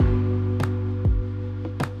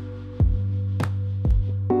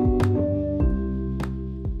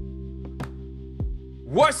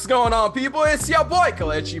What's going on, people? It's your boy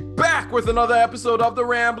Kalechi back with another episode of the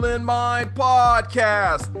Ramblin' Mind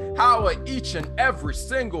Podcast. How are each and every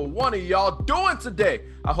single one of y'all doing today?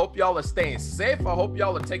 I hope y'all are staying safe. I hope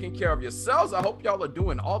y'all are taking care of yourselves. I hope y'all are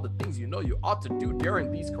doing all the things you know you ought to do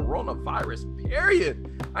during these coronavirus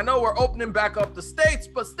period. I know we're opening back up the states,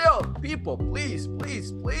 but still, people, please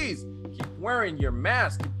keep wearing your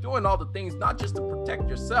mask. Keep doing all the things, not just to protect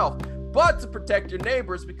yourself, but to protect your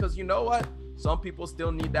neighbors, because you know what? Some people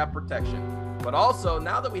still need that protection. But also,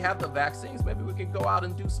 now that we have the vaccines, maybe we can go out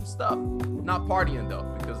and do some stuff. Not partying though,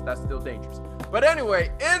 because that's still dangerous. But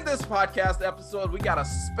anyway, in this podcast episode, we got a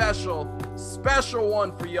special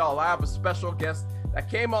one for y'all. I have a special guest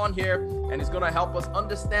that came on here and is going to help us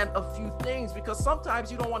understand a few things, because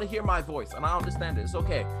sometimes you don't want to hear my voice, and I understand it. It's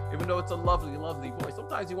okay. Even though it's a lovely voice,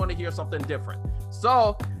 sometimes you want to hear something different.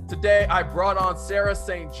 So today I brought on Sarah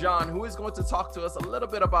St. John, who is going to talk to us a little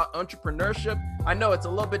bit about entrepreneurship. I know it's a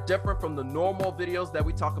little bit different from the normal videos that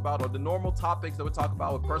we talk about, or the normal topics that we talk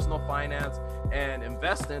about with personal finance and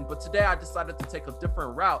investing, but today I decided to take a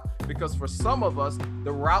different route, because for some of us,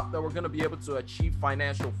 the route that we're going to be able to achieve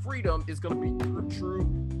financial freedom is going to be through true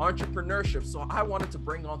entrepreneurship. So I wanted to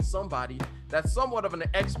bring on somebody that's somewhat of an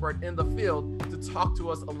expert in the field to talk to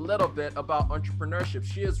us a little bit about entrepreneurship.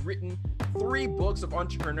 She has written 3 books of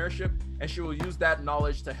entrepreneurship, and she will use that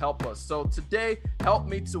knowledge to help us. So today, help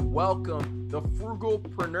me to welcome the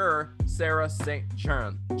frugalpreneur, Sarah St.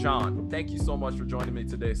 John. Thank you so much for joining me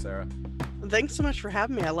today, Sarah. Thanks so much for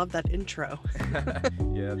having me. I love that intro.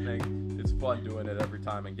 Yeah, it's fun doing it every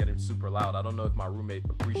time and getting super loud. I don't know if my roommate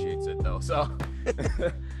appreciates it though, so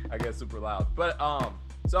I get super loud. But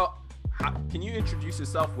can you introduce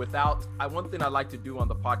yourself without? One thing I like to do on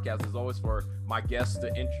the podcast is always for my guests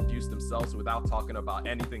to introduce themselves without talking about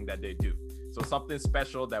anything that they do. So something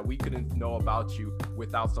special that we couldn't know about you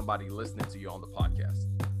without somebody listening to you on the podcast.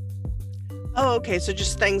 Oh, okay. So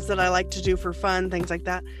just things that I like to do for fun, things like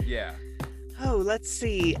that. Yeah. Oh, let's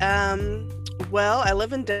see. Well, I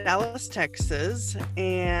live in Dallas, Texas,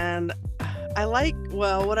 and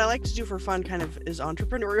what I like to do for fun kind of is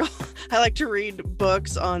entrepreneurial. I like to read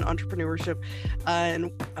books on entrepreneurship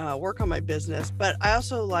and work on my business, but I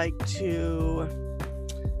also like to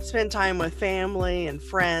spend time with family and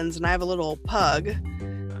friends, and I have a little pug.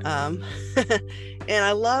 And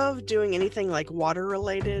I love doing anything like water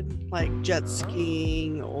related, like jet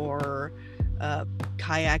skiing or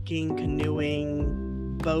kayaking,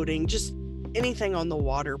 canoeing, boating, just anything on the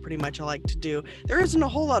water pretty much I like to do. There isn't a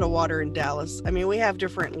whole lot of water in Dallas. I mean, we have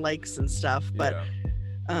different lakes and stuff, but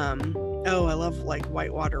I love like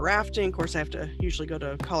whitewater rafting. Of course, I have to usually go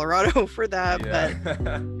to Colorado for that, but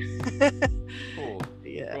Cool.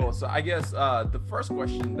 Yeah. Cool. So I guess the first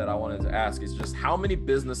question that I wanted to ask is just how many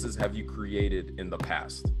businesses have you created in the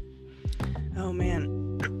past? Oh man.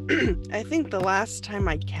 I think the last time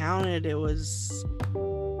I counted, it was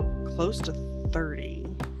close to 30.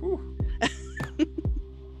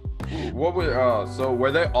 What were so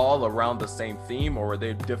were they all around the same theme, or were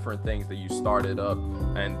they different things that you started up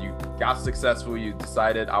and you got successful, you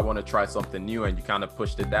decided I want to try something new and you kind of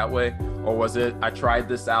pushed it that way? Or was it I tried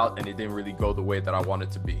this out and it didn't really go the way that I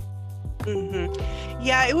wanted to be?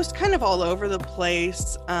 Yeah, it was kind of all over the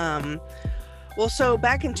place. Well, so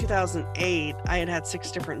back in 2008, I had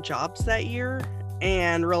 6 different jobs that year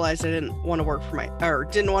and realized I didn't want to work for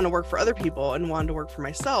other people and wanted to work for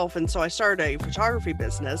myself. And so I started a photography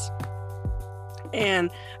business.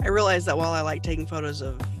 And I realized that while I like taking photos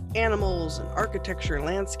of animals and architecture and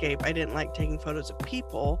landscape, I didn't like taking photos of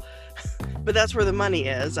people. But that's where the money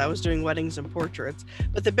is. I was doing weddings and portraits.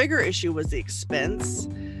 But the bigger issue was the expense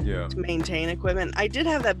to maintain equipment. I did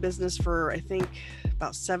have that business for, I think,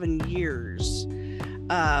 about 7 years.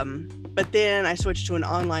 But then I switched to an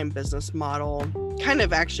online business model, kind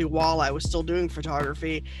of actually while I was still doing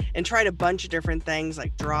photography, and tried a bunch of different things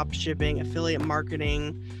like drop shipping, affiliate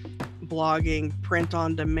marketing, blogging, print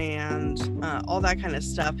on demand, all that kind of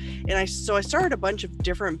stuff. And I started a bunch of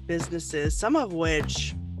different businesses, some of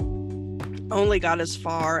which only got as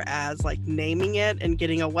far as like naming it and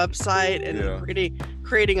getting a website and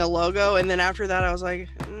creating a logo. And then after that, I was like,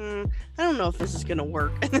 I don't know if this is going to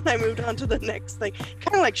work. And then I moved on to the next thing,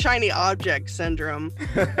 kind of like shiny object syndrome,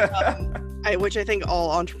 which I think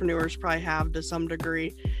all entrepreneurs probably have to some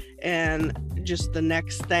degree, and just the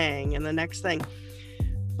next thing and the next thing.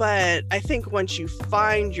 But I think once you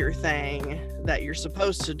find your thing that you're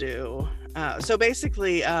supposed to do, so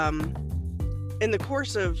basically, in the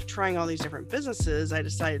course of trying all these different businesses, I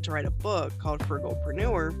decided to write a book called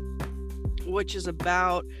Frugalpreneur, which is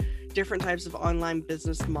about different types of online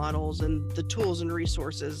business models and the tools and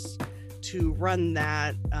resources to run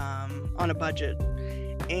that on a budget.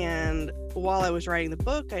 And while I was writing the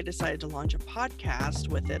book, I decided to launch a podcast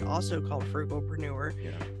with it, also called Frugalpreneur.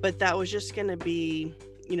 Yeah. But that was just going to be,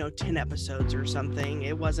 10 episodes or something.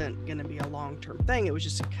 It wasn't going to be a long-term thing. It was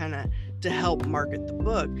just kind of to help market the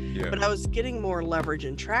book. Yeah. But I was getting more leverage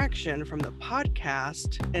and traction from the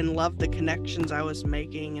podcast and loved the connections I was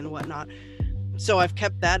making and whatnot. So I've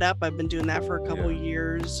kept that up. I've been doing that for a couple of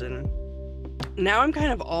years. And now I'm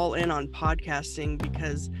kind of all in on podcasting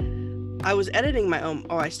because I was editing my own,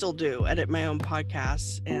 I still do edit my own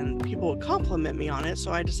podcasts, and people would compliment me on it.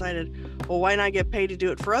 So I decided, well, why not get paid to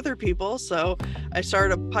do it for other people? So I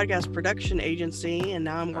started a podcast production agency, and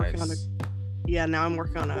now I'm working on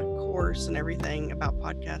a course and everything about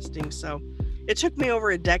podcasting. So it took me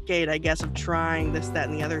over a decade, I guess, of trying this, that,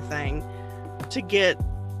 and the other thing to get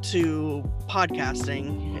to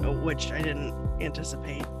podcasting, which I didn't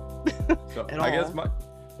anticipate. So at I all. guess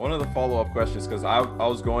one of the follow-up questions, because I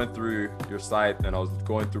was going through your site and I was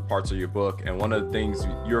going through parts of your book, and one of the things,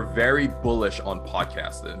 you're very bullish on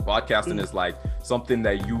podcasting. Podcasting is like something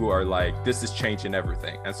that you are like, this is changing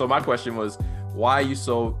everything. And so my question was, why are you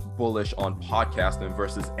so bullish on podcasting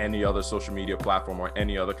versus any other social media platform or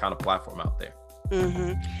any other kind of platform out there?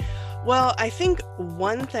 Well, I think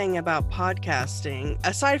one thing about podcasting,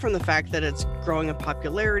 aside from the fact that it's growing in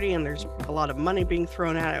popularity and there's a lot of money being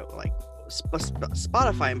thrown at it, like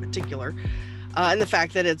Spotify in particular, and the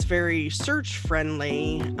fact that it's very search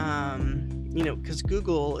friendly, because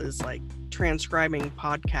Google is like transcribing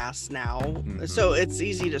podcasts now. So it's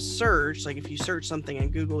easy to search. Like if you search something in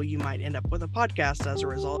Google, you might end up with a podcast as a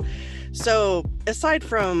result. So aside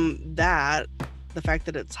from that, the fact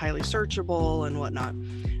that it's highly searchable and whatnot,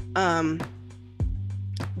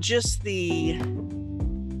 just the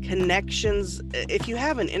connections. If you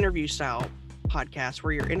have an interview style podcast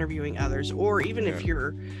where you're interviewing others, or even if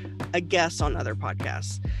you're a guest on other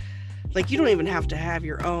podcasts, like you don't even have to have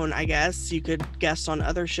your own, I guess you could guest on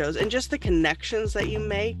other shows, and just the connections that you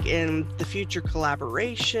make and the future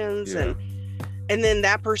collaborations, and then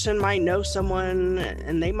that person might know someone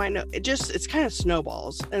and they might know, it's kind of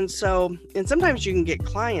snowballs. And sometimes you can get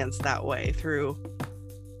clients that way through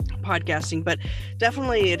podcasting, but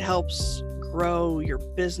definitely it helps grow your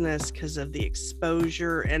business because of the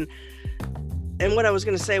exposure. And what I was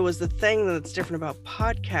going to say was, the thing that's different about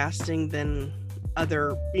podcasting than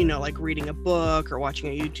other, like reading a book or watching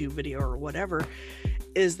a YouTube video or whatever,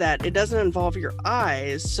 is that it doesn't involve your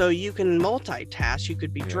eyes. So you can multitask. You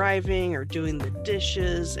could be driving or doing the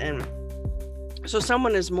dishes. And so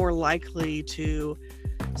someone is more likely to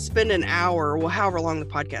spend an hour, well, however long the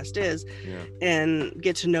podcast is, and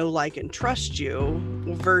get to know, like, and trust you,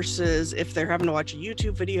 versus if they're having to watch a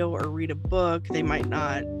YouTube video or read a book, they might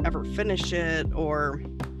not ever finish it, or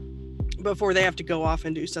before they have to go off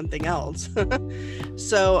and do something else.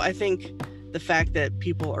 So I think the fact that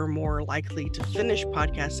people are more likely to finish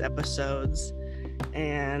podcast episodes,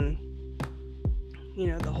 and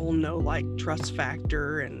the whole know, like, trust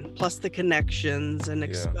factor, and plus the connections and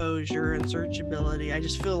exposure and searchability. I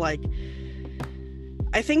just feel like,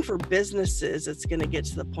 I think for businesses, it's going to get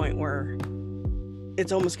to the point where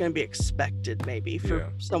it's almost going to be expected maybe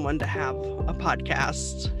for someone to have a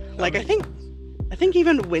podcast. Like, I think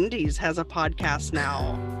even Wendy's has a podcast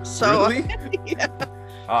now. So really?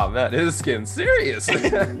 Oh man, it is getting serious.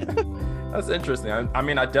 That's interesting. I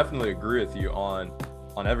mean, I definitely agree with you on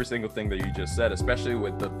every single thing that you just said, especially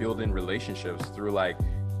with the building relationships through, like,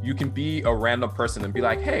 you can be a random person and be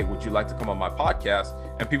like, hey, would you like to come on my podcast?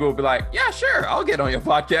 And people will be like, yeah, sure, I'll get on your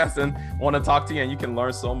podcast, and want to talk to you, and you can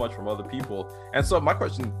learn so much from other people. And so my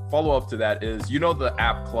question, follow up to that, is, the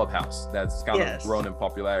app Clubhouse that's kind of grown in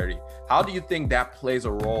popularity. How do you think that plays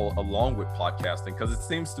a role along with podcasting? Because it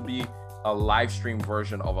seems to be a live stream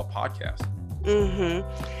version of a podcast.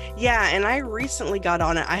 Yeah, and I recently got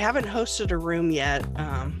on it. I haven't hosted a room yet.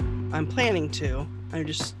 I'm planning to. I'm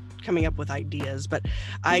just coming up with ideas, but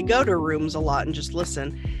I go to rooms a lot and just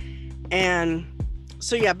listen. And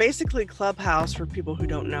so basically Clubhouse, for people who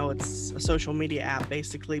don't know, it's a social media app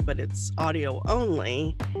basically, but it's audio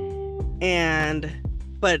only,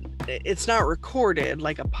 but it's not recorded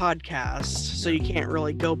like a podcast, so you can't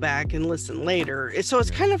really go back and listen later. So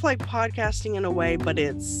it's kind of like podcasting in a way, but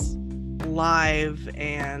it's live,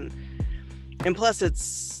 and plus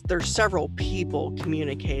there's several people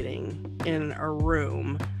communicating in a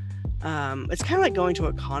room. It's kind of like going to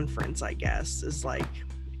a conference, I guess, is like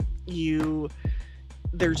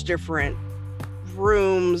there's different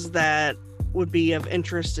rooms that would be of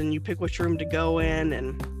interest, and you pick which room to go in.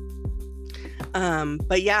 And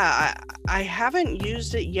But yeah, I haven't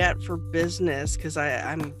used it yet for business because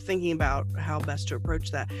I'm thinking about how best to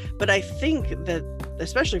approach that. But I think that,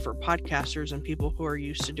 especially for podcasters and people who are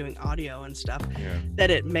used to doing audio and stuff,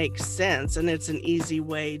 that it makes sense, and it's an easy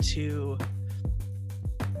way to,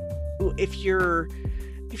 if you're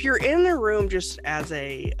in the room just as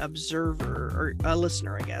a observer or a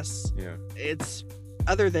listener, I guess, it's,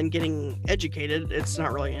 other than getting educated, it's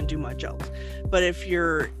not really gonna do much else. But if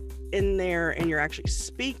you're in there and you're actually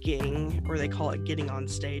speaking, or they call it getting on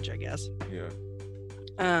stage, I guess,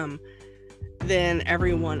 then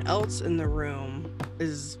everyone else in the room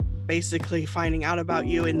is basically finding out about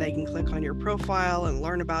you, and they can click on your profile and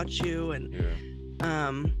learn about you. And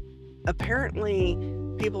apparently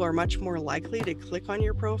people are much more likely to click on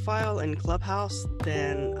your profile in Clubhouse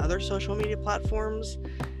than other social media platforms.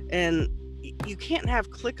 And you can't have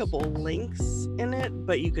clickable links in it,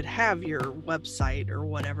 but you could have your website or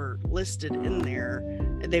whatever listed in there.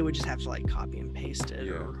 They would just have to like copy and paste it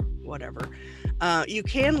or whatever. You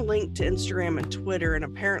can link to Instagram and Twitter, and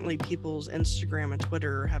apparently people's Instagram and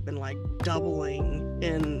Twitter have been like doubling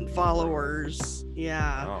in followers.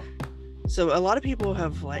 Wow. So a lot of people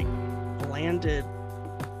have like landed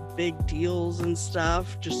big deals and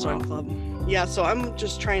stuff just on Club. So I'm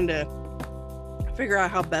just trying to figure out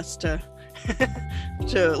how best to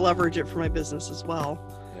to leverage it for my business as well.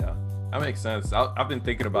 That makes sense. I've been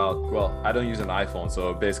thinking about, well, I don't use an iPhone,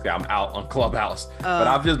 so basically I'm out on Clubhouse, but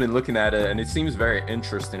I've just been looking at it, and it seems very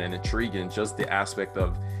interesting and intriguing, just the aspect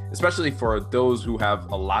of, especially for those who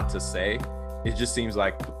have a lot to say, it just seems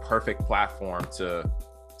like the perfect platform to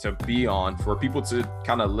be on for people to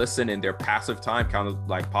kind of listen in their passive time, kind of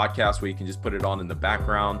like podcasts where you can just put it on in the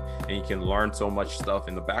background and you can learn so much stuff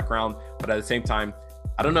in the background. But at the same time,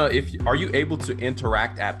 I don't know, are you able to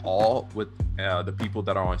interact at all with the people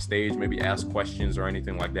that are on stage, maybe ask questions or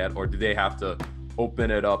anything like that? Or do they have to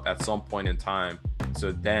open it up at some point in time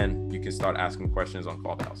so then you can start asking questions on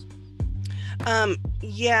Clubhouse?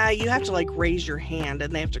 You have to like raise your hand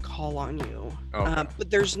and they have to call on you.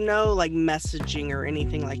 But there's no like messaging or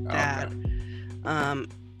anything like that. And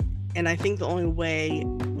I think the only way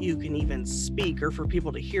you can even speak or for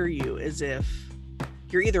people to hear you is if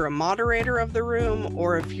you're either a moderator of the room,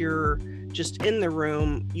 or if you're just in the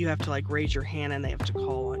room, you have to like raise your hand and they have to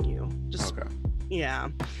call on you.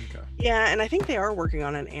 And I think they are working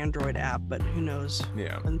on an Android app, but who knows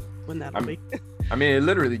when that'll be. I mean, it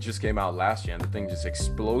literally just came out last year and the thing just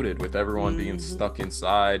exploded with everyone being stuck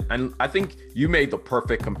inside. And I think you made the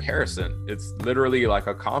perfect comparison. It's literally like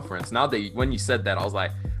a conference. Now that when you said that, I was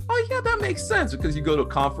like, oh yeah, that makes sense, because you go to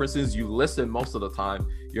conferences, you listen most of the time.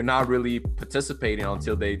 You're not really participating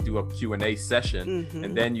until they do a Q&A session,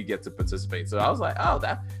 and then you get to participate. So I was like, oh,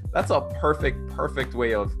 that's a perfect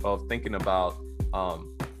way of thinking about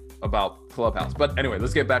Clubhouse. But anyway,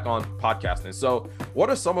 let's get back on podcasting. So what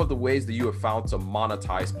are some of the ways that you have found to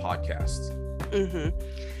monetize podcasts?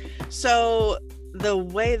 So the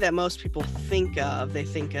way that most people they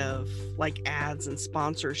think of like ads and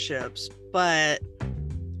sponsorships, but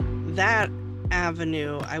that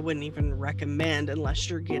avenue I wouldn't even recommend unless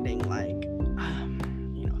you're getting like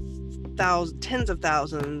tens of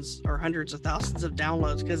thousands or hundreds of thousands of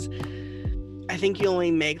downloads, because I think you only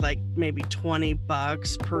make like maybe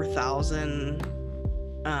 $20 per 1,000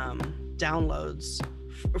 downloads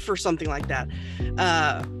for something like that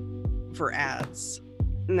for ads.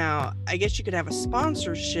 Now, I guess you could have a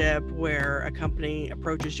sponsorship where a company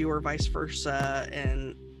approaches you or vice versa,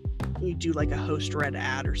 and you do like a host read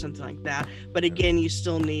ad or something like that. But again, you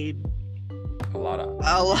still need a lot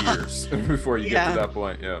years before you get to that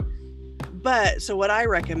point. But so what I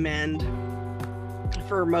recommend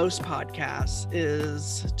for most podcasts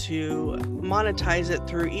is to monetize it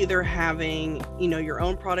through either having, your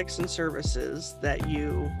own products and services that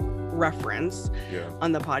you reference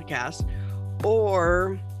on the podcast,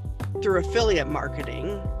 or through affiliate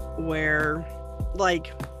marketing, where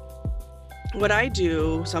like what I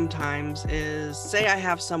do sometimes is, say I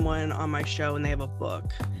have someone on my show and they have a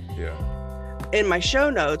book. In my show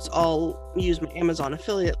notes, I'll use my Amazon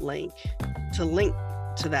affiliate link to link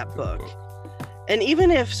to that book. And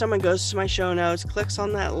even if someone goes to my show notes, clicks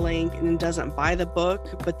on that link and doesn't buy the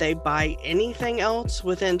book, but they buy anything else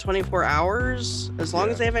within 24 hours, as long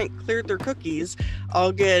as they haven't cleared their cookies,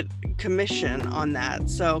 I'll get commission on that.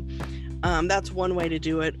 So that's one way to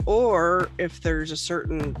do it. Or if there's a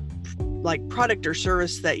certain like product or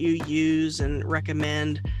service that you use and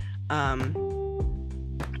recommend,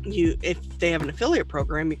 if they have an affiliate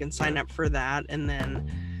program, you can sign up for that. And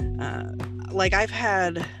then like I've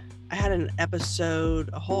had I had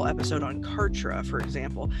a whole episode on Kartra, for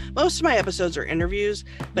example. Most of my episodes are interviews,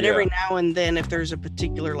 but every now and then, if there's a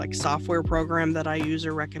particular like software program that I use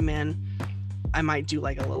or recommend, I might do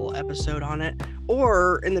like a little episode on it.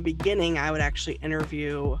 Or in the beginning, I would actually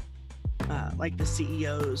interview like the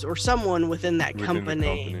CEOs or someone within that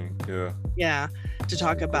company. Yeah, to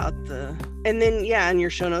talk about and then in your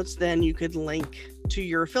show notes, then you could link to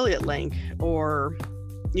your affiliate link, or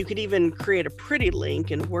you could even create a pretty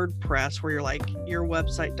link in WordPress where you're like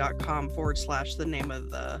yourwebsite.com / the name of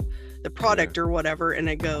the product or whatever, and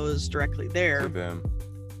it goes directly there.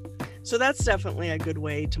 So that's definitely a good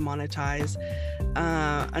way to monetize.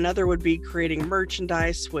 Another would be creating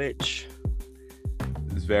merchandise, which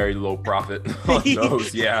is very low profit on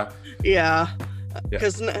those.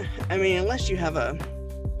 Because I mean, unless you have a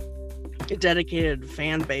dedicated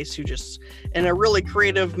fan base who just, and a really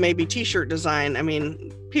creative maybe t-shirt design, I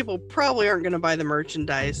mean, people probably aren't going to buy the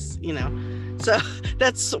merchandise, you know. So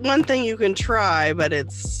that's one thing you can try, but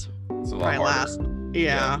it's a lot harder.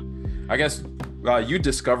 I guess you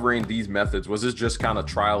discovering these methods, was this just kind of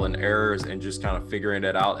trial and errors and just kind of figuring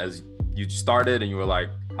it out as you started, and you were like,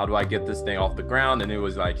 how do I get this thing off the ground? And it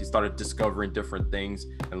was like you started discovering different things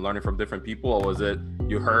and learning from different people? Or was it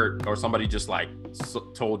you heard, or somebody just like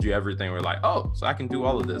told you everything? We're like, oh, so I can do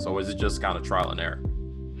all of this? Or was it just kind of trial and error?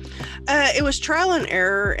 It was trial and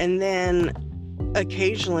error, and then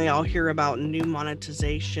occasionally I'll hear about new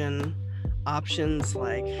monetization options.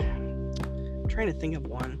 Like, I'm trying to think of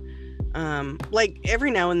one. Like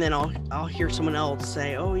every now and then I'll hear someone else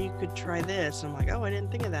say, oh, you could try this, and I'm like, oh, I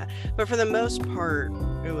didn't think of that. But for the most part,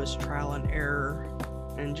 it was trial and error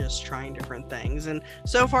and just trying different things. And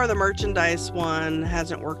so far the merchandise one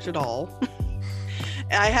hasn't worked at all.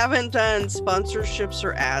 I haven't done sponsorships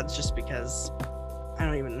or ads just because I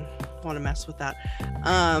don't even want to mess with that.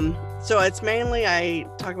 So it's mainly I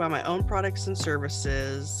talk about my own products and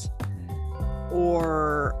services,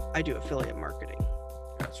 or I do affiliate marketing.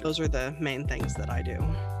 Gotcha. Those are the main things that I do.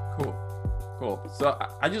 Cool. So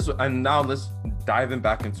and now let's dive in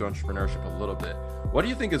back into entrepreneurship a little bit. What do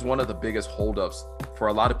you think is one of the biggest holdups for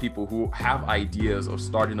a lot of people who have ideas of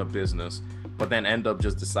starting a business, but then end up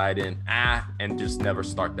just deciding, and just never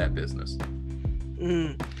start that business?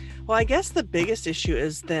 Well, I guess the biggest issue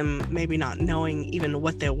is them maybe not knowing even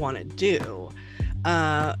what they want to do.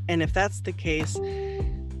 And if that's the case,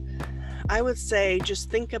 I would say just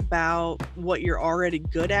think about what you're already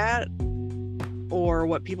good at, or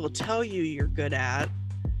what people tell you you're good at,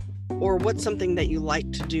 or what's something that you like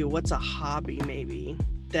to do. What's a hobby maybe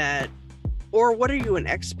or what are you an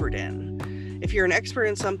expert in? If you're an expert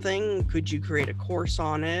in something, could you create a course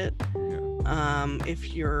on it?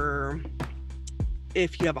 If you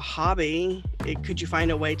have a hobby, could you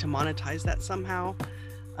find a way to monetize that somehow?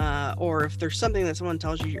 Or if there's something that someone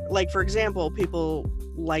tells you, like, for example, people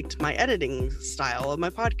liked my editing style of my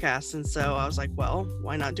podcast, and so I was like, well,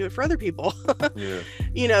 why not do it for other people?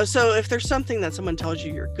 You know, so if there's something that someone tells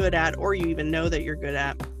you you're good at, or you even know that you're good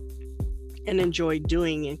at and enjoy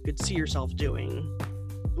doing and could see yourself doing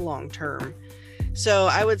long term. So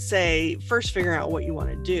I would say first figuring out what you want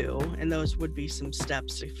to do, and those would be some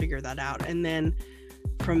steps to figure that out. And then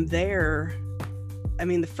from there, I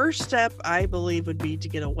mean, the first step I believe would be to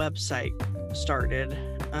get a website started.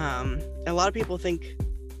 A lot of people think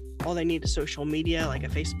all they need is social media, like a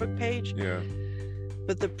Facebook page.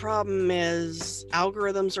 But the problem is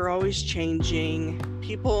algorithms are always changing.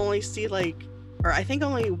 People only see I think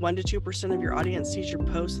only 1 to 2% of your audience sees your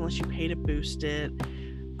post unless you pay to boost it.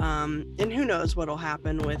 And who knows what'll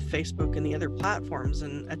happen with Facebook and the other platforms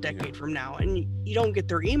in a decade from now. And you don't get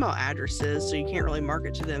their email addresses, so you can't really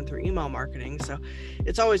market to them through email marketing. So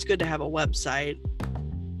it's always good to have a website,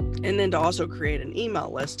 and then to also create an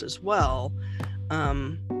email list as well.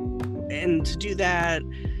 And to do that,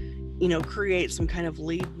 you know, create some kind of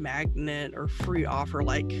lead magnet or free offer,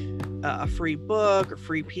 like a free book or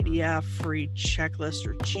free PDF, free checklist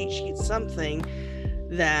or cheat sheet, something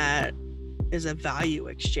that is a value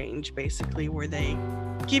exchange, basically, where they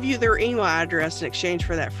give you their email address in exchange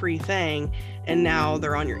for that free thing, and now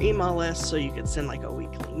they're on your email list, so you could send like a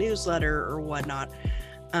weekly newsletter or whatnot.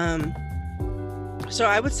 So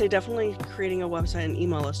I would say definitely creating a website and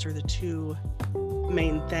email list are the two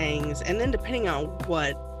main things. And then depending on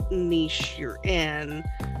what niche you're in,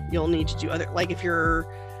 you'll need to do other, like if you're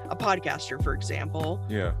a podcaster, for example,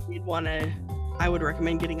 I would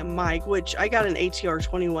recommend getting a mic, which I got an ATR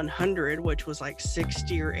 2100, which was like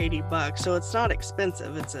 $60 or $80. So it's not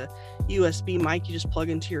expensive. It's a USB mic you just plug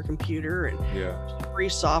into your computer, and free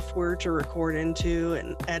software to record into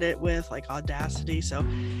and edit with, like Audacity. So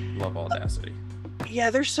love Audacity. Yeah,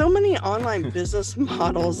 there's so many online business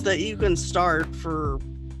models that you can start for.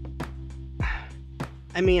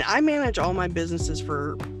 I mean, I manage all my businesses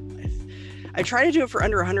for, I try to do it for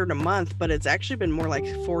under 100 a month, but it's actually been more like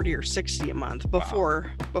 40 or 60 a month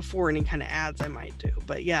before any kind of ads I might do.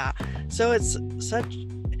 But yeah, so it's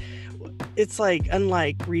like,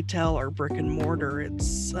 unlike retail or brick and mortar,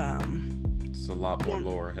 it's a lot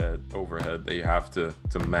more overhead that you have to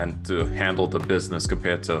handle the business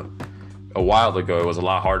compared to a while ago. It was a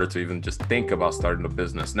lot harder to even just think about starting a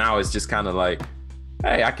business. Now it's just kind of like,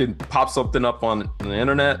 hey, I can pop something up on the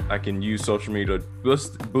internet. I can use social media to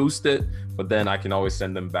boost it, but then I can always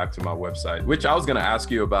send them back to my website, which I was going to ask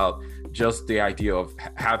you about, just the idea of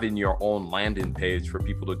having your own landing page for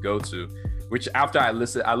people to go to, which after I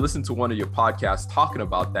listened to one of your podcasts talking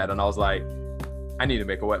about that, and I was like, I need to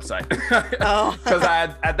make a website. Because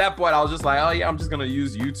at that point I was just like, oh yeah, I'm just going to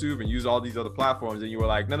use YouTube and use all these other platforms. And you were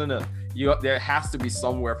like, no. There has to be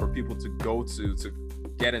somewhere for people to go to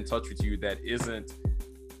get in touch with you that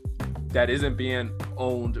isn't being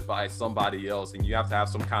owned by somebody else, and you have to have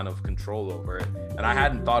some kind of control over it. And I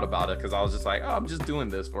hadn't thought about it because I was just like, oh, I'm just doing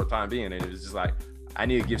this for a time being, and it was just like, I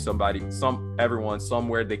need to give everyone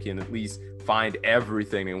somewhere they can at least find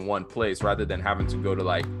everything in one place, rather than having to go to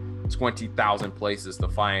like 20,000 places to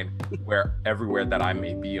find everywhere that I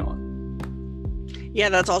may be on. Yeah,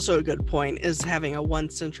 that's also a good point, is having a one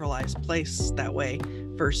centralized place that way,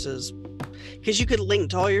 versus, because you could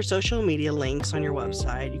link to all your social media links on your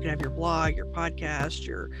website. You could have your blog, your podcast,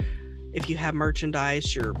 if you have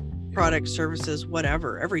merchandise, your product, services,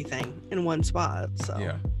 whatever, everything in one spot. So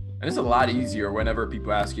yeah. And it's a lot easier whenever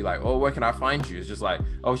people ask you like, oh, where can I find you? It's just like,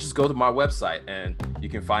 oh, just go to my website and you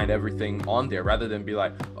can find everything on there, rather than be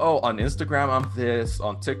like, oh, on Instagram, I'm this,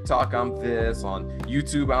 on TikTok, I'm this, on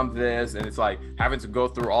YouTube, I'm this. And it's like having to go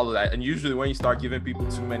through all of that. And usually when you start giving people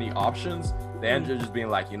too many options, they end up just being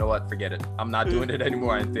like, you know what, forget it. I'm not doing it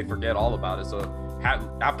anymore. And they forget all about it. So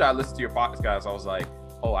after I listened to your podcast, I was like,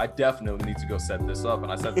 oh, I definitely need to go set this up.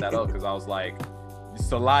 And I set that up because I was like,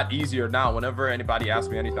 it's a lot easier now. Whenever anybody asks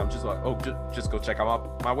me anything, I'm just like, oh, just go check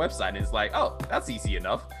out my website. And it's like, oh, that's easy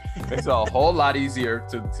enough. It's a whole lot easier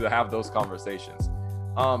to have those conversations.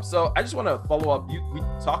 So I just want to follow up. We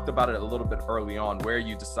talked about it a little bit early on, where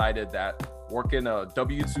you decided that working a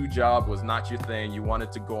W-2 job was not your thing. You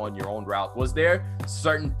wanted to go on your own route. Was there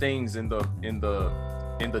certain things in the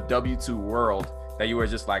W-2 world that you were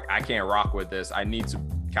just like, I can't rock with this. I need to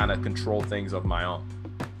kind of control things of my own?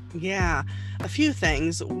 Yeah, a few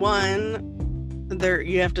things. One,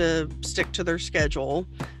 you have to stick to their schedule,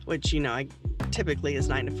 which, typically is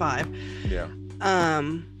 9 to 5. Yeah.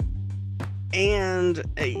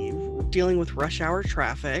 And dealing with rush hour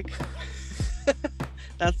traffic.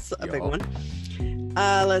 That's a big one.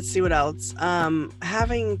 Let's see what else.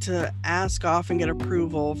 Having to ask off and get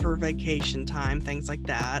approval for vacation time, things like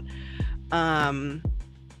that.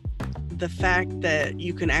 The fact that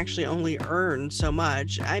you can actually only earn so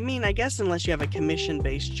much. I mean, I guess unless you have a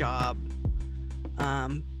commission-based job,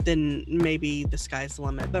 then maybe the sky's the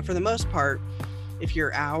limit. But for the most part, if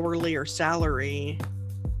you're hourly or salary,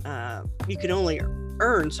 you can only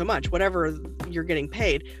earn so much, whatever you're getting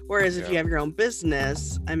paid. Whereas if you have your own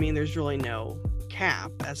business, I mean, there's really no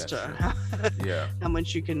cap as to how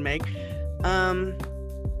much you can make. And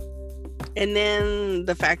then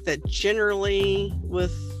the fact that generally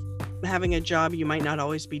with having a job, you might not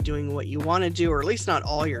always be doing what you want to do, or at least not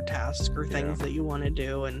all your tasks or things that you want to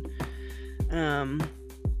do. And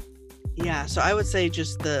so I would say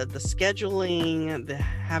just the scheduling, the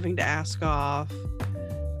having to ask off,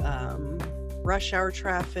 rush hour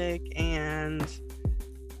traffic, and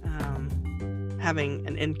having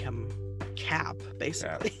an income cap,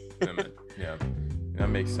 basically. Yeah. That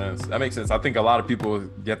makes sense. I think a lot of people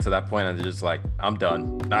get to that point and they're just like, I'm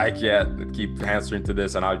done. I can't keep answering to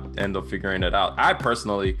this, and I end up figuring it out. I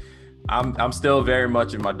personally, I'm still very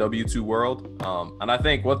much in my W-2 world. And I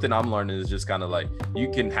think one thing I'm learning is just kind of like, you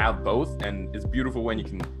can have both, and it's beautiful when you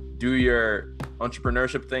can do your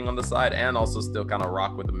entrepreneurship thing on the side and also still kind of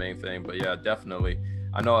rock with the main thing. But yeah, definitely.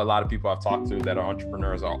 I know a lot of people I've talked to that are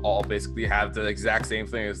entrepreneurs are all basically have the exact same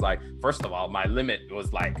thing. It's like, first of all, my limit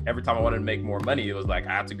was like, every time I wanted to make more money, it was like,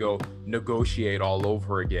 I had to go negotiate all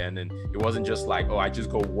over again. And it wasn't just like, oh, I just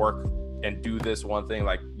go work and do this one thing.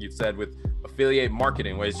 Like you said with affiliate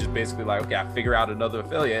marketing, where it's just basically like, okay, I figure out another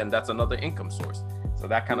affiliate and that's another income source. So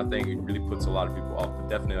that kind of thing really puts a lot of people off, but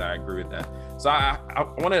definitely I agree with that. So I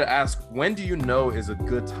wanted to ask, when do you know is a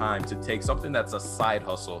good time to take something that's a side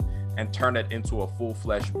hustle and turn it into a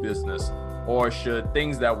full-fledged business? Or should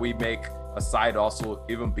things that we make a side hustle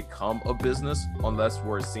even become a business unless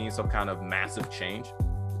we're seeing some kind of massive change?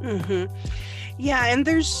 Mm-hmm. Yeah, and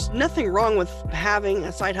there's nothing wrong with having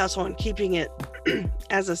a side hustle and keeping it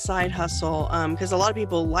as a side hustle, because a lot of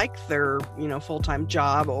people like their, full-time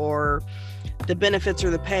job, or the benefits or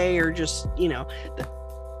the pay, or just,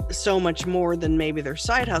 so much more than maybe their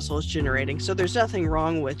side hustle is generating. So there's nothing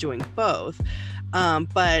wrong with doing both.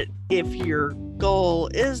 But if your goal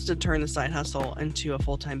is to turn the side hustle into a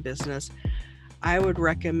full-time business, I would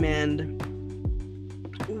recommend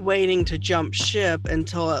waiting to jump ship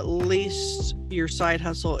until at least your side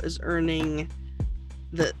hustle is earning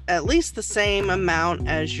at least the same amount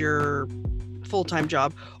as your full-time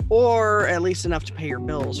job, or at least enough to pay your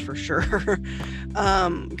bills, for sure.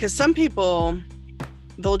 Because some people,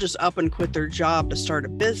 they'll just up and quit their job to start a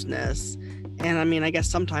business. And I mean, I guess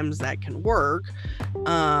sometimes that can work.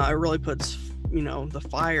 It really puts, the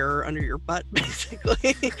fire under your butt,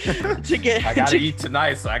 basically, to get. I gotta eat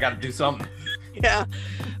tonight, so I gotta do something. Yeah.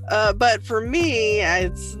 But for me,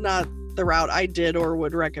 it's not the route I did or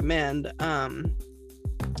would recommend.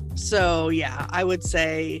 So yeah, I would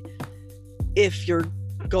say if your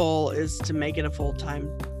goal is to make it a full-time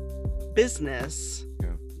business,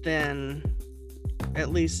 then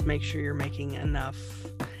at least make sure you're making enough,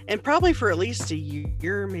 and probably for at least a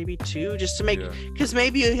year, maybe 2, just to make, because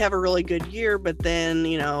maybe you have a really good year, but then,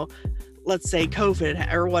 let's say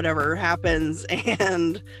COVID or whatever happens,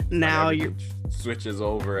 and now you switches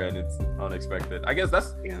over and it's unexpected. I guess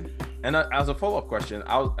that's And as a follow-up question,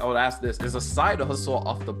 I would ask this: is a side hustle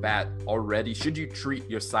off the bat already? Should you treat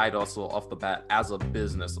your side hustle off the bat as a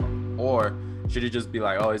business, or should it just be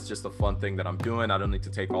like, oh, it's just a fun thing that I'm doing, I don't need to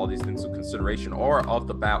take all these things into consideration? Or off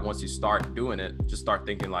the bat, once you start doing it, just start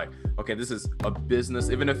thinking like, okay, this is a business,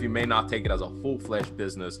 even if you may not take it as a full-fledged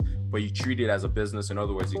business, but you treat it as a business. In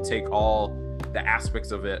other words, you take all the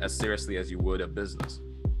aspects of it as seriously as you would a business.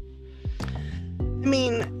 I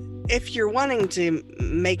mean, if you're wanting to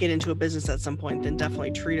make it into a business at some point, then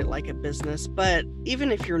definitely treat it like a business. But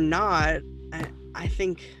even if you're not, I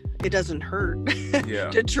think it doesn't hurt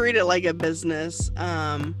to treat it like a business.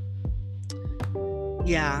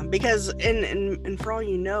 Because and for all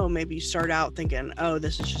you know, maybe you start out thinking, oh,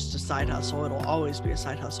 this is just a side hustle, it'll always be a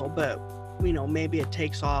side hustle. But maybe it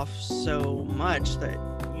takes off so much that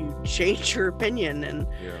you change your opinion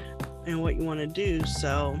and what you want to do.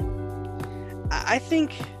 So I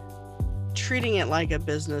think treating it like a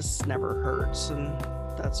business never hurts, and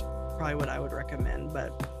that's probably what I would recommend.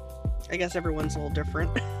 But I guess everyone's a little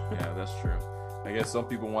different. Yeah, that's true. I guess some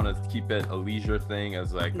people want to keep it a leisure thing,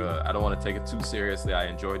 as like I don't want to take it too seriously. I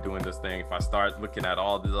enjoy doing this thing. If I start looking at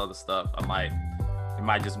all this other stuff, I might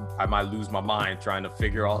lose my mind trying to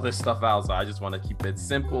figure all this stuff out. So I just want to keep it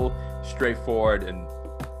simple, straightforward, and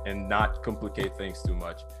not complicate things too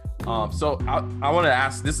much. So I want to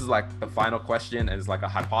ask, this is like the final question, and it's like a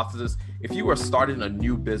hypothesis. If you were starting a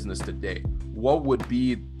new business today, what would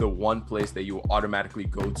be the one place that you automatically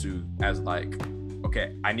go to as like,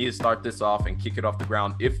 okay, I need to start this off and kick it off the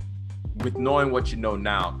ground? If, with knowing what you know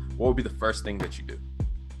now, what would be the first thing that you do?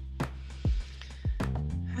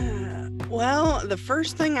 Well, the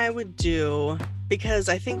first thing I would do, because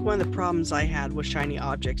I think one of the problems I had was shiny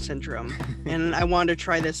object syndrome, and I wanted to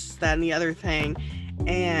try this, that, and the other thing.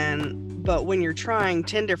 But when you're trying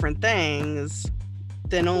 10 different things,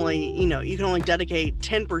 then only, you can only dedicate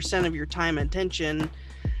 10% of your time and attention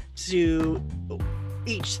to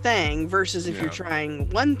each thing, versus if you're trying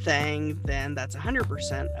one thing, then that's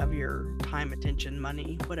 100% of your time, attention,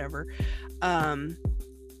 money, whatever.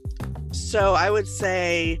 So I would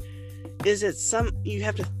say, you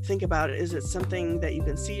have to think about it. Is it something that you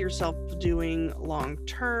can see yourself doing long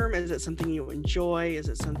term? Is it something you enjoy? Is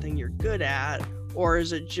it something you're good at? Or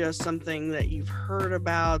is it just something that you've heard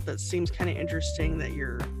about that seems kind of interesting, that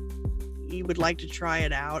you would like to try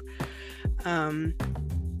it out?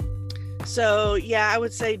 So yeah, I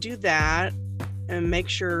would say do that and make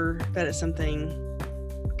sure that it's something,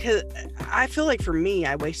 because I feel like for me,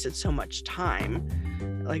 I wasted so much time,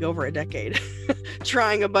 like over a decade,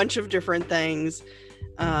 trying a bunch of different things.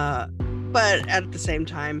 But at the same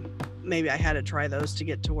time, maybe I had to try those to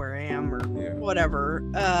get to where I am, or whatever.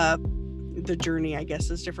 The journey, I guess,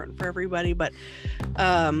 is different for everybody, but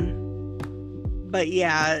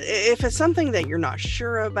yeah, if it's something that you're not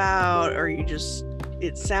sure about, or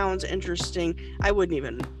it sounds interesting, I wouldn't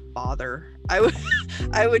even bother. I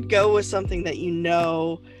would go with something that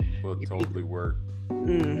will totally work,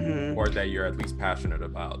 or that you're at least passionate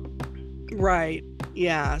about. Right.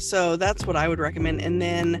 Yeah. So that's what I would recommend. And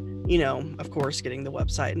then, of course, getting the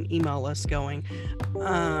website and email list going.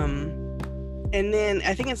 And then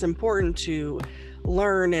I think it's important to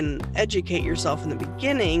learn and educate yourself in the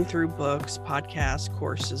beginning through books, podcasts,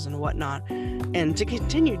 courses, and whatnot, and to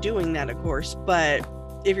continue doing that, of course. But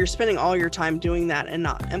if you're spending all your time doing that and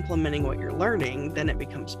not implementing what you're learning, then it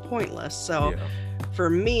becomes pointless. So for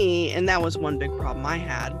me, and that was one big problem I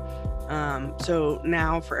had. So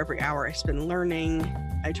now for every hour I spend learning,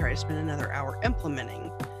 I try to spend another hour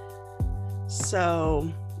implementing.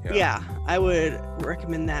 So yeah, I would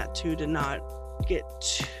recommend that too, to not get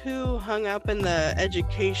too hung up in the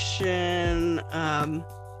education,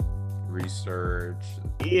 research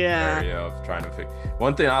area of trying to fix.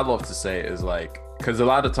 One thing I love to say is like, because a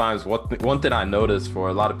lot of times one thing I notice for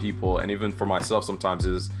a lot of people, and even for myself sometimes,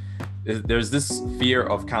 is there's this fear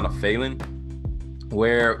of kind of failing,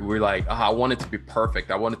 where we're like, I want it to be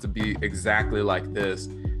perfect, I want it to be exactly like this,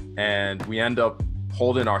 and we end up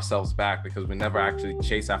holding ourselves back because we never actually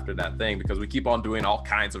chase after that thing, because we keep on doing all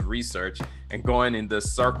kinds of research and going in the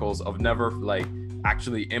circles of never like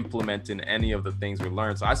actually implementing any of the things we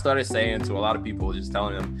learned. So I started saying to a lot of people, just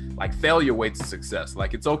telling them like, fail your way to success.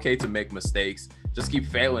 Like, it's okay to make mistakes, just keep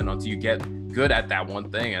failing until you get good at that one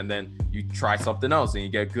thing, and then you try something else and you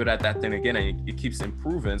get good at that thing again, and it keeps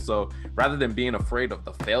improving. So rather than being afraid of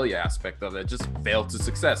the failure aspect of it, just fail to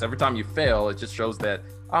success. Every time you fail, it just shows that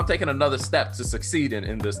I'm taking another step to succeed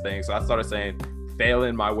in this thing. So I started saying,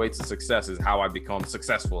 failing my way to success is how I become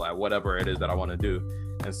successful at whatever it is that I want to do.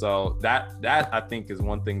 And so that I think is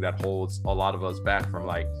one thing that holds a lot of us back from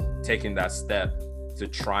like taking that step to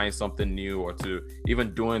trying something new, or to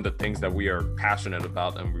even doing the things that we are passionate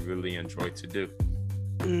about and we really enjoy to do.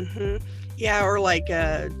 Yeah, or like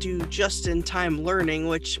do just-in-time learning,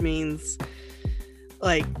 which means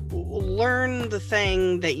like learn the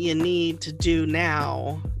thing that you need to do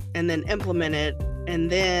now and then implement it, and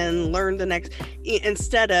then learn the next,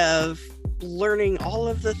 instead of learning all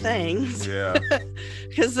of the things. Yeah.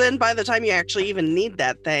 Because then by the time you actually even need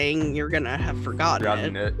that thing, you're gonna have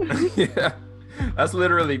forgotten it. Yeah. That's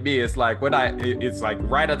literally me. It's like it's like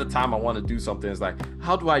right at the time I want to do something, it's like,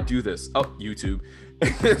 how do I do this? Oh, YouTube.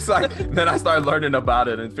 It's like, then I start learning about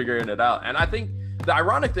it and figuring it out. And I think the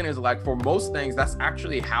ironic thing is, like, for most things, that's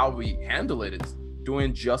actually how we handle it. It's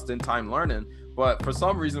doing just-in-time learning. But for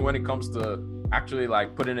some reason, when it comes to actually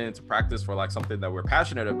like putting it into practice for like something that we're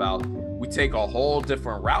passionate about, we take a whole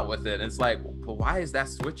different route with it. And it's like, but why is that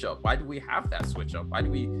switch up? Why do we have that switch up? Why do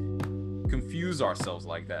we confuse ourselves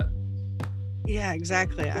like that? Yeah,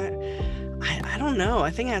 exactly. I don't know.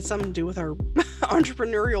 I think it has something to do with our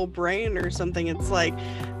entrepreneurial brain or something. It's like,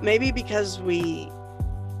 maybe because we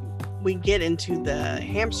get into the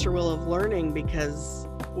hamster wheel of learning because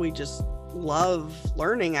we just love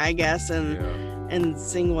learning, I guess, and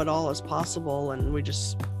seeing what all is possible, and we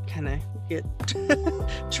just kind of get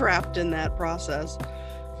trapped in that process.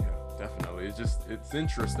 Yeah, definitely. It's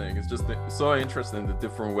interesting. It's just so interesting, the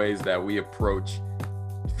different ways that we approach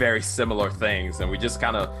very similar things, and we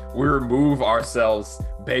remove ourselves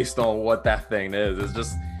based on what that thing is.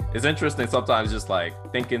 It's interesting sometimes, just like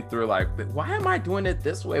thinking through like, why am I doing it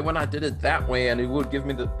this way when I did it that way, and it would give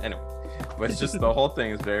me anyway. But it's just, the whole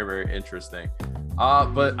thing is very, very interesting.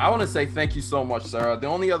 But I want to say thank you so much, Sarah. The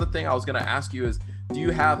only other thing I was going to ask you is, do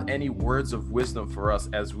you have any words of wisdom for us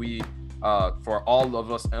as we for all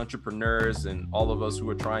of us entrepreneurs and all of us who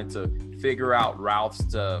are trying to figure out routes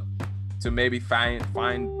to maybe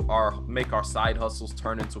make our side hustles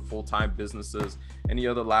turn into full-time businesses? Any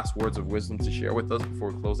other last words of wisdom to share with us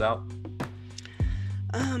before we close out?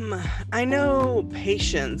 I know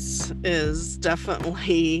patience is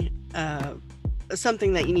definitely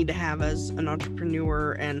something that you need to have as an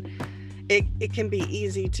entrepreneur, and it can be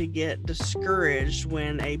easy to get discouraged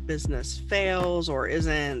when a business fails or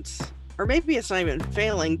isn't, or maybe it's not even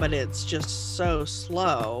failing, but it's just so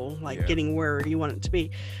slow, like getting where you want it to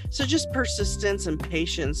be. So just persistence and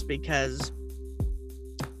patience, because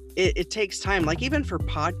it takes time. Like, even for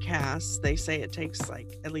podcasts, they say it takes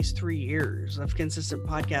like at least 3 years of consistent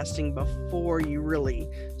podcasting before you really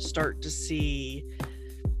start to see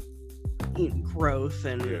growth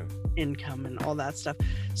and income and all that stuff.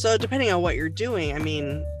 So depending on what you're doing, I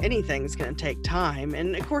mean, anything's going to take time.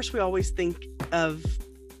 And of course, we always think of,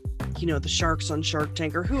 the sharks on Shark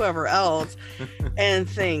Tank or whoever else and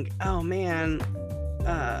think, oh man,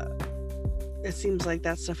 it seems like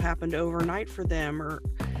that stuff happened overnight for them.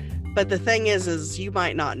 But the thing is you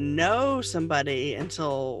might not know somebody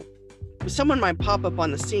until someone might pop up on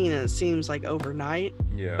the scene and it seems like overnight,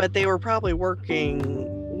 but they were probably working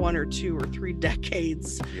 1 or 2 or 3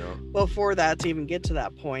 decades before that to even get to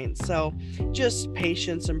that point. So just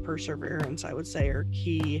patience and perseverance, I would say, are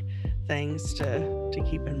key things to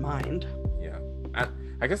keep in mind.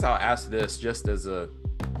 I guess I'll ask this just as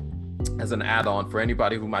as an add-on for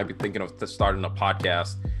anybody who might be thinking of starting a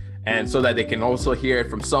podcast, and so that they can also hear it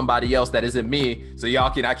from somebody else that isn't me, so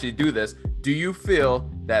y'all can actually do this. Do you feel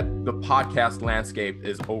that the podcast landscape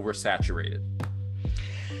is oversaturated?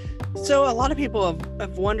 So a lot of people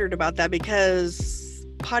have wondered about that, because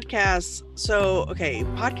podcasts,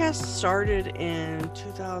 podcasts started in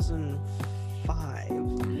 2005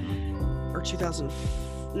 or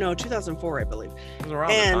 2004, I believe. It was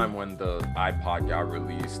around the time when the iPod got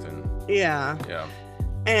released, and yeah.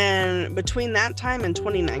 And between that time and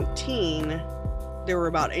 2019, there were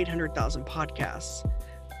about 800,000 podcasts.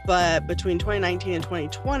 But between 2019 and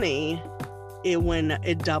 2020,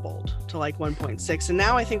 it doubled to like 1.6, and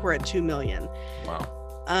now I think we're at 2 million. Wow.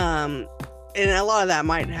 And a lot of that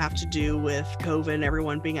might have to do with COVID and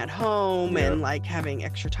everyone being at home and like having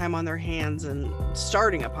extra time on their hands and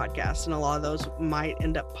starting a podcast. And a lot of those might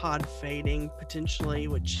end up pod fading potentially,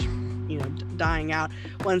 which, dying out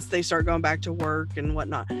once they start going back to work and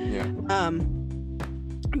whatnot. Yeah.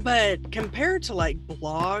 But compared to like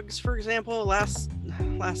blogs, for example, last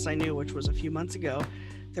I knew, which was a few months ago,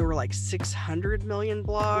 there were like 600 million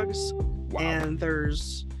blogs. Wow. And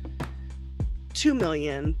there's 2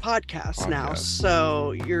 million podcasts now,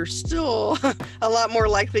 so you're still a lot more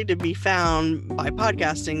likely to be found by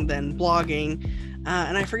podcasting than blogging.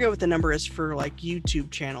 And I forget what the number is for like YouTube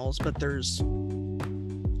channels, but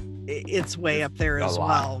it's way up there as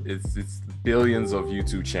well. It's billions of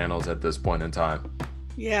YouTube channels at this point in time.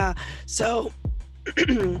 Yeah. So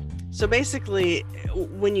basically,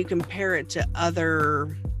 when you compare it to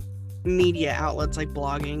other media outlets like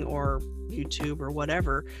blogging or YouTube or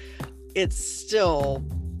whatever, it's still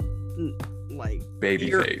like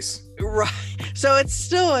baby face, right? So it's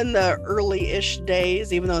still in the early-ish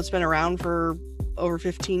days, even though it's been around for over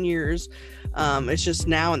 15 years. It's just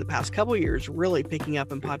now in the past couple years really picking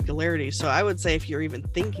up in popularity. So I would say if you're even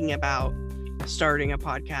thinking about starting a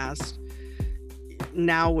podcast,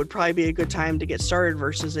 now would probably be a good time to get started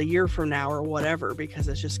versus a year from now or whatever, because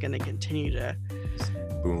it's just going to continue to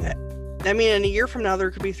boom. I mean, in a year from now,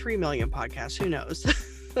 there could be 3 million podcasts. Who knows?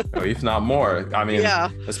 Or if not more. I mean,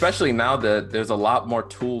 especially now that there's a lot more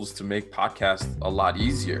tools to make podcasts a lot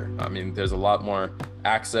easier. I mean, there's a lot more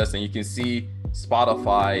access, and you can see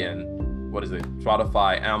Spotify and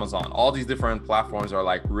Spotify, Amazon, all these different platforms are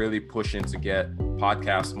like really pushing to get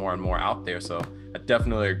podcasts more and more out there. So I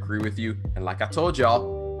definitely agree with you. And like I told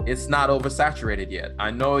y'all, it's not oversaturated yet.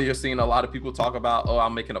 I know you're seeing a lot of people talk about,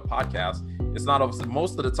 I'm making a podcast. It's not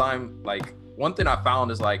most of the time. Like, one thing I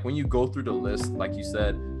found is like when you go through the list, like you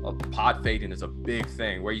said, pod fading is a big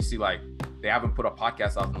thing, where you see like they haven't put a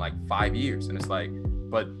podcast out in like 5 years, and it's like,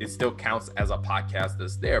 but it still counts as a podcast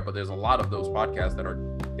that's there. But there's a lot of those podcasts that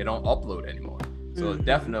they don't upload anymore. So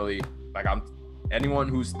definitely, like, anyone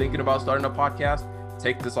who's thinking about starting a podcast,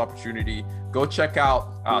 take this opportunity. Go check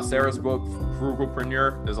out Sarah's book,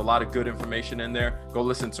 Frugalpreneur. There's a lot of good information in there. Go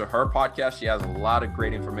listen to her podcast. She has a lot of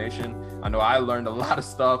great information. I know I learned a lot of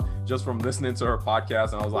stuff just from listening to her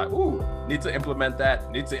podcast, and I was like, ooh, need to implement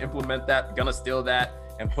that. Gonna steal that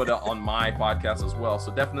and put it on my podcast as well.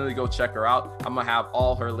 So definitely go check her out. I'm gonna have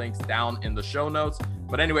all her links down in the show notes.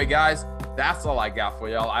 But anyway, guys, that's all I got for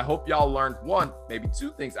y'all. I hope y'all learned one, maybe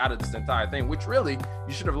two things out of this entire thing, which really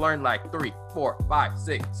you should have learned like 3, 4, 5,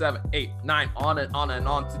 6, 7, 8, 9, on and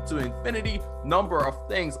on to infinity number of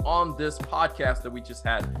things on this podcast that we just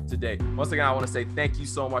had today. Once again, I want to say thank you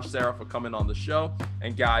so much, Sarah, for coming on the show.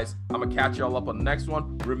 And guys, I'm gonna catch y'all up on the next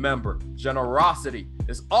one. Remember, generosity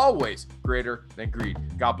is always greater than greed.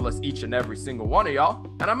 God bless each and every single one of y'all,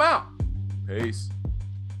 and I'm out. Peace.